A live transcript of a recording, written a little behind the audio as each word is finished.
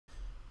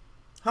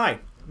Hi,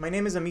 my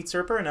name is Amit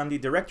Serper and I'm the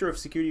Director of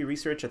Security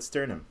Research at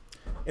Sternum.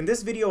 In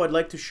this video, I'd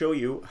like to show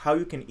you how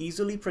you can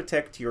easily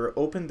protect your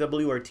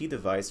OpenWrt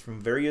device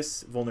from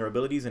various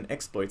vulnerabilities and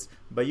exploits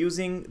by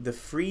using the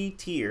free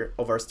tier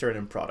of our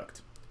Sternum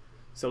product.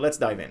 So let's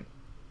dive in.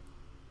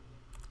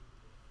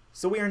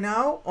 So we are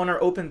now on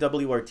our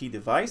OpenWrt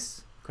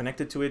device,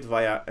 connected to it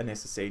via an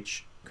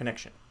SSH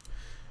connection.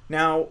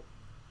 Now,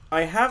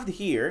 I have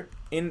here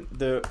in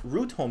the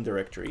root home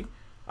directory,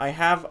 I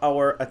have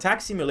our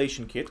attack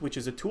simulation kit, which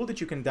is a tool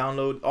that you can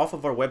download off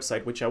of our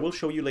website, which I will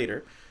show you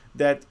later,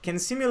 that can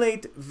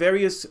simulate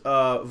various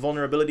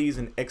vulnerabilities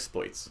and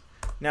exploits.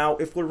 Now,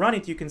 if we run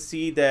it, you can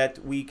see that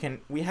we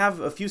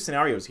have a few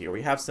scenarios here.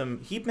 We have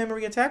some heap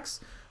memory attacks,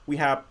 we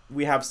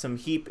have some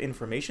heap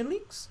information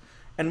leaks,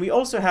 and we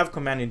also have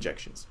command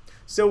injections.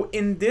 So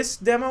in this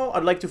demo,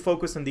 I'd like to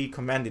focus on the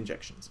command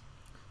injections.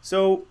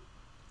 So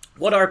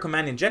what are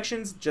command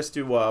injections? Just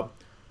to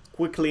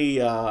quickly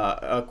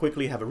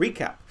have a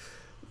recap.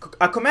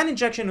 A command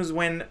injection is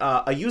when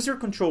a user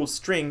control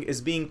string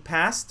is being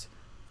passed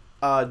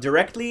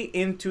directly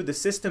into the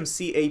system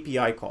C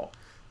API call.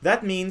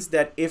 That means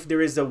that if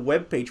there is a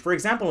web page, for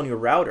example, on your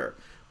router,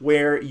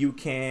 where you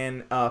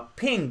can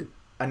ping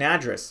an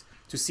address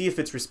to see if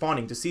it's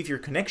responding, to see if your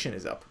connection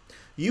is up.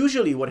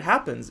 Usually what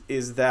happens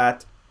is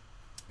that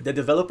the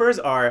developers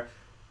are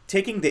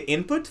taking the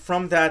input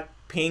from that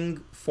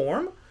ping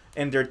form,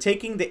 and they're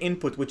taking the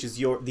input, which is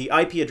the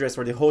IP address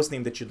or the host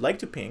name that you'd like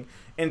to ping,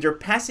 and they're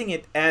passing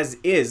it as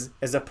is,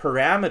 as a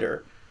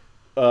parameter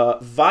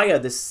via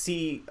the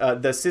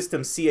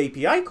system C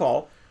API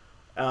call,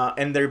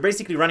 and they're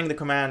basically running the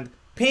command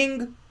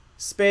ping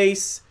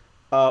space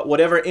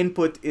whatever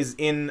input is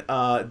in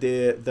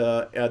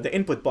the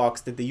input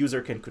box that the user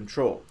can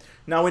control.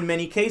 Now, in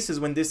many cases,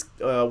 when this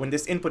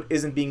input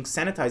isn't being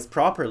sanitized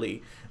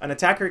properly, an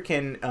attacker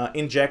can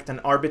inject an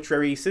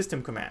arbitrary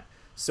system command.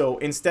 So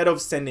instead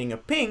of sending a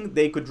ping,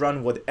 they could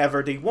run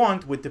whatever they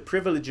want with the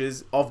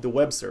privileges of the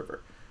web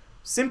server,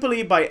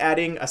 simply by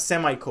adding a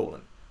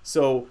semicolon.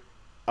 So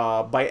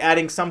by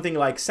adding something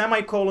like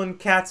semicolon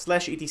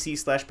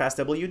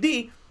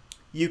cat/etc/passwd,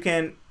 you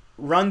can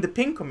run the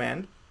ping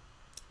command.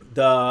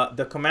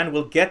 The command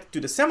will get to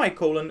the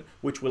semicolon,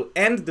 which will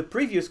end the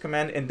previous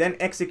command and then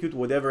execute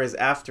whatever is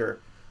after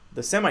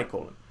the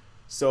semicolon.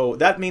 So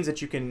that means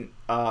that you can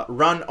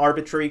run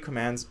arbitrary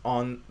commands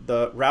on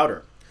the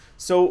router.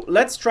 So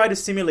let's try to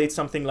simulate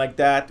something like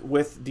that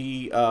with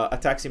the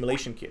attack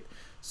simulation kit.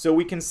 So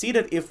we can see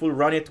that if we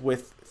run it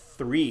with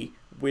 3,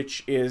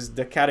 which is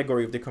the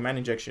category of the command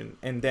injection,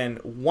 and then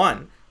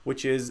 1,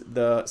 which is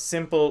the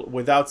simple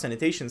without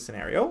sanitation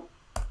scenario,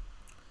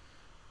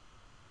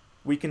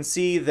 we can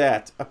see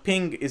that a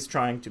ping is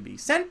trying to be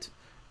sent.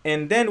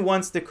 And then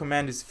once the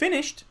command is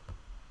finished,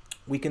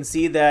 we can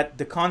see that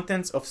the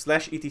contents of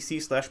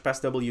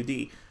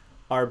 /etc/passwd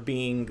are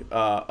being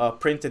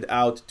printed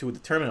out to the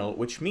terminal,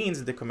 which means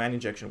that the command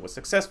injection was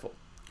successful.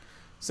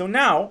 So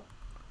now,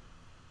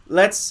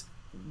 let's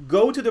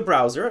go to the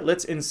browser,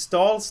 let's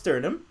install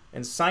Sternum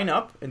and sign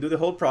up and do the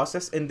whole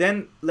process, and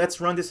then let's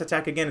run this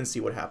attack again and see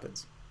what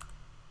happens.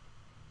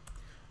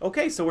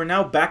 Okay, so we're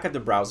now back at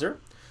the browser.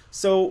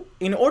 So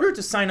in order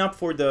to sign up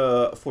for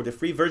the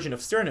free version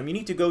of Sternum, you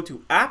need to go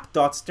to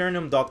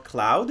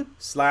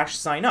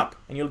app.sternum.cloud/signup,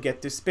 and you'll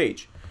get this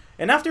page.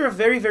 And after a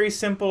very, very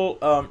simple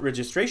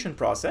registration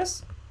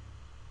process,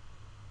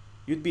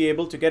 you'd be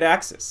able to get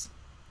access.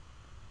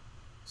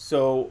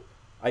 So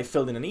I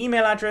filled in an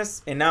email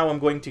address, and now I'm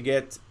going to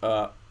get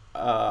a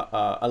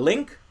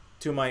link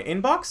to my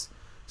inbox.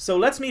 So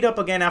let's meet up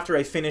again after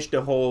I finish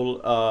the whole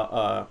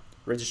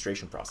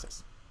registration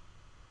process.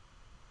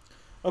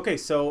 Okay,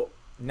 so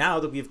now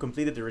that we've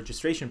completed the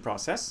registration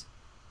process,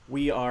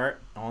 we are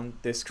on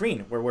this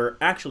screen where we're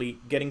actually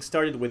getting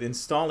started with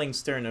installing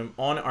Sternum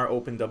on our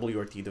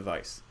OpenWrt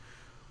device.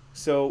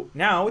 So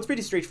now it's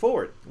pretty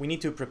straightforward. We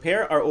need to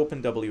prepare our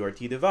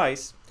OpenWrt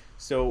device.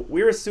 So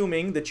we're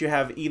assuming that you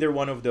have either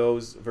one of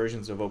those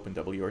versions of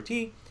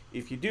OpenWrt.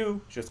 If you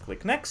do, just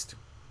click Next.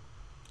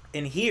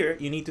 And here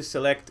you need to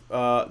select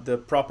the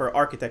proper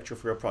architecture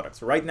for your product.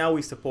 So right now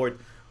we support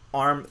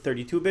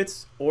ARM32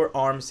 bits or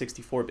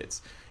ARM64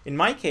 bits. In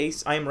my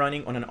case, I am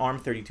running on an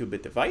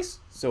ARM32-bit device,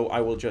 so I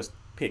will just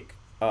pick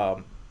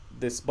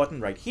this button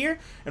right here,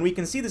 and we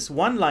can see this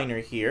one-liner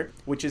here,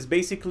 which is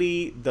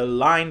basically the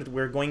line that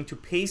we're going to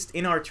paste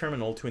in our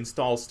terminal to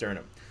install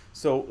Sternum.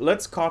 So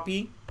let's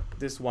copy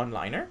this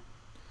one-liner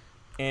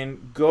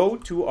and go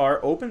to our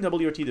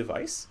OpenWrt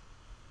device.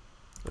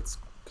 Let's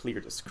clear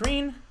the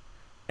screen,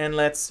 and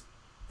let's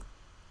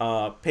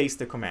paste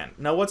the command.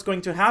 Now what's going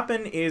to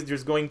happen is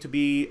there's going to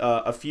be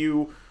a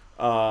few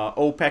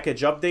O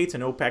package updates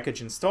and O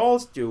package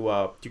installs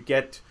to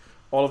get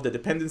all of the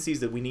dependencies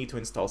that we need to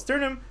install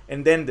Sternum,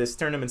 and then the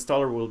Sternum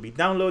installer will be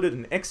downloaded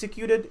and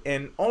executed,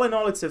 and all in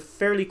all it's a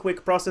fairly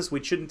quick process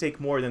which shouldn't take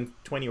more than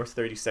 20 or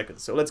 30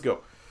 seconds. So let's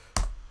go.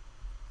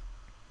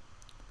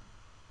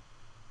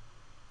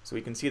 So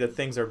we can see that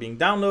things are being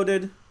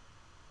downloaded.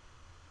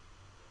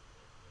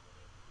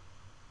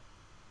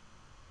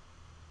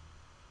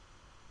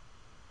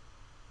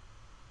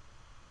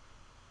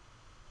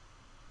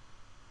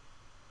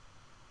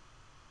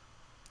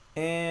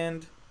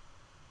 And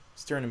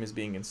Sternum is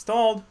being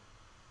installed.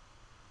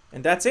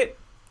 And that's it.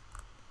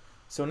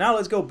 So now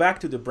let's go back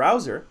to the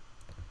browser,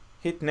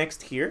 hit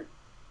next here,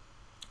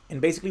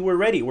 and basically we're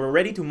ready. We're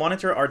ready to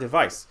monitor our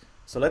device.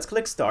 So let's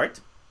click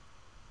start.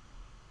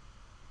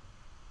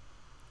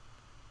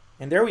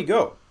 And there we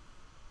go.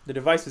 The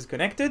device is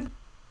connected,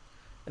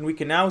 and we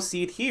can now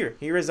see it here.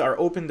 Here is our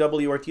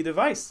OpenWrt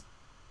device.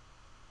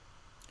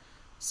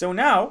 So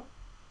now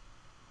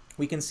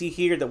we can see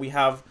here that we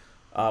have,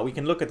 we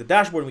can look at the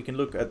dashboard, we can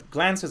look at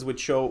glances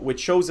which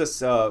shows us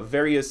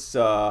various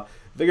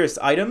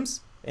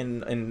items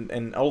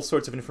and all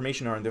sorts of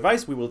information on our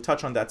device. We will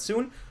touch on that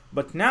soon.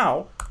 But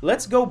now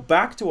let's go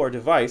back to our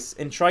device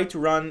and try to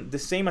run the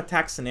same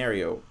attack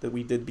scenario that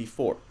we did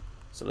before.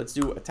 So let's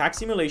do attack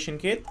simulation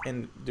kit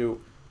and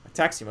do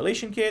attack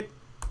simulation kit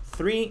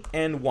 3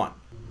 and 1.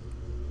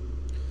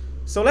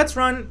 So let's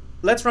run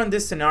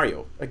this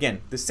scenario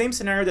again, the same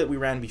scenario that we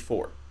ran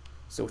before.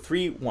 So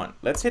 3, 1.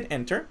 Let's hit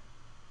enter.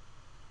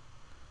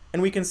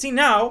 And we can see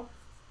now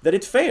that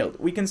it failed.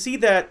 We can see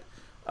that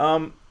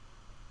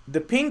the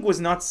ping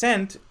was not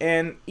sent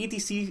and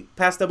etc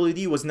pass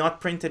WD was not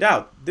printed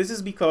out. This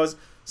is because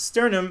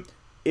Sternum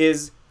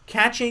is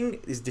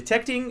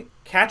detecting,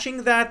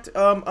 catching that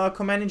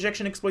command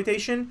injection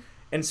exploitation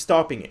and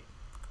stopping it.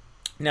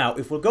 Now,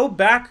 if we'll go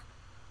back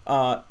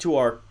to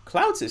our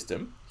cloud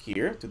system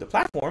here, to the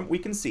platform, we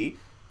can see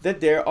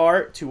that there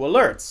are 2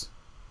 alerts.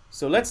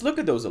 So let's look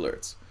at those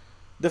alerts.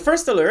 The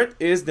first alert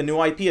is the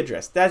new IP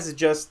address. That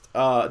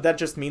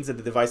just means that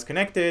the device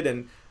connected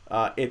and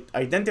it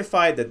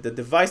identified that the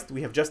device that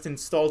we have just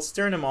installed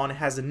Sternum on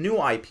has a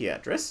new IP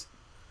address.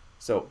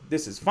 So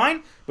this is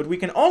fine, but we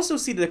can also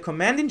see that the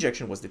command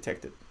injection was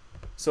detected.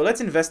 So let's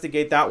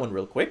investigate that one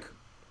real quick.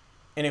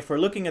 And if we're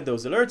looking at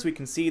those alerts, we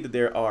can see that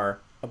there are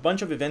a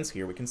bunch of events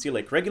here. We can see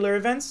like regular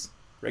events,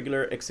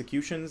 regular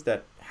executions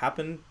that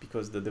happen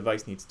because the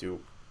device needs to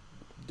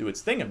do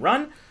its thing and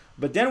run.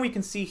 But then we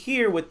can see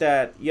here with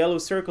that yellow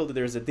circle that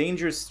there's a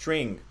dangerous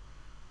string.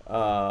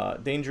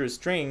 And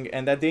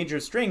that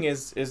dangerous string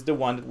is the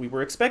one that we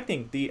were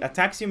expecting. The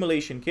attack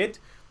simulation kit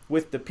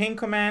with the ping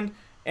command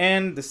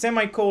and the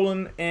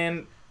semicolon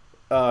and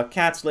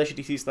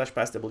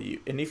cat/etc/passw.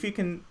 And if you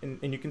can,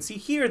 and you can see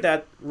here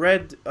that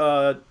red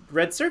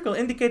circle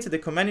indicates that the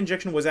command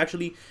injection was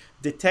actually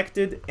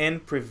detected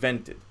and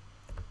prevented.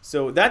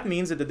 So that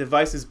means that the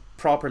device is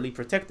properly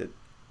protected.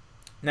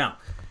 Now,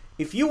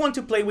 if you want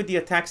to play with the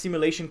attack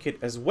simulation kit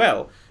as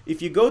well,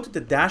 if you go to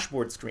the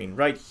dashboard screen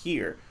right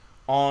here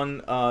on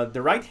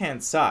the right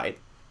hand side,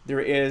 there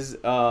is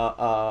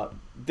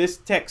this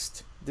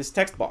text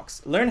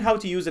box, learn how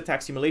to use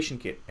attack simulation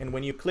kit. And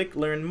when you click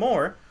learn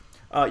more,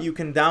 you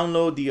can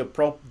download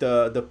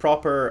the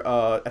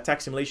proper attack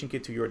simulation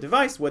kit to your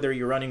device, whether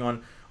you're running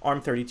on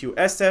ARM32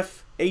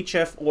 SF,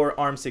 HF, or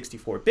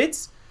ARM64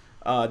 bits.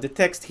 The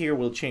text here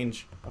will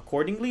change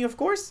accordingly, of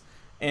course,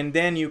 and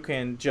then you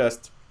can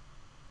just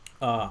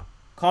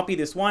copy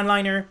this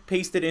one-liner,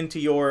 paste it into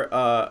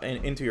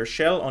your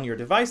shell on your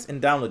device,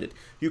 and download it.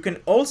 You can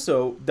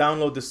also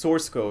download the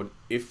source code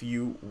if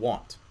you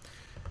want.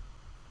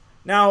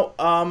 Now,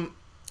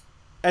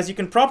 as you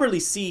can properly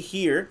see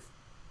here,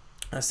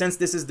 since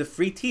this is the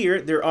free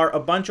tier, there are a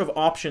bunch of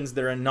options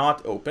that are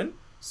not open.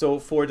 So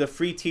for the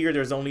free tier,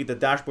 there's only the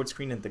dashboard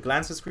screen and the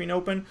glances screen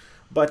open,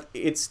 but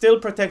it still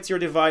protects your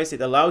device.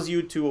 It allows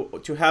you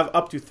to have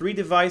up to 3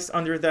 devices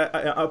under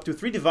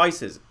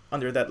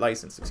that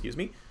license, excuse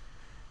me,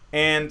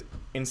 and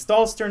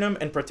install Sternum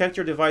and protect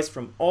your device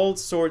from all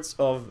sorts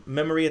of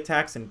memory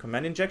attacks and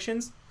command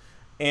injections.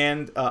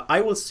 And I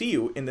will see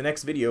you in the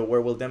next video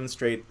where we'll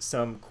demonstrate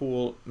some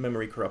cool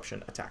memory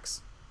corruption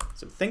attacks.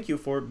 So thank you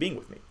for being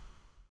with me.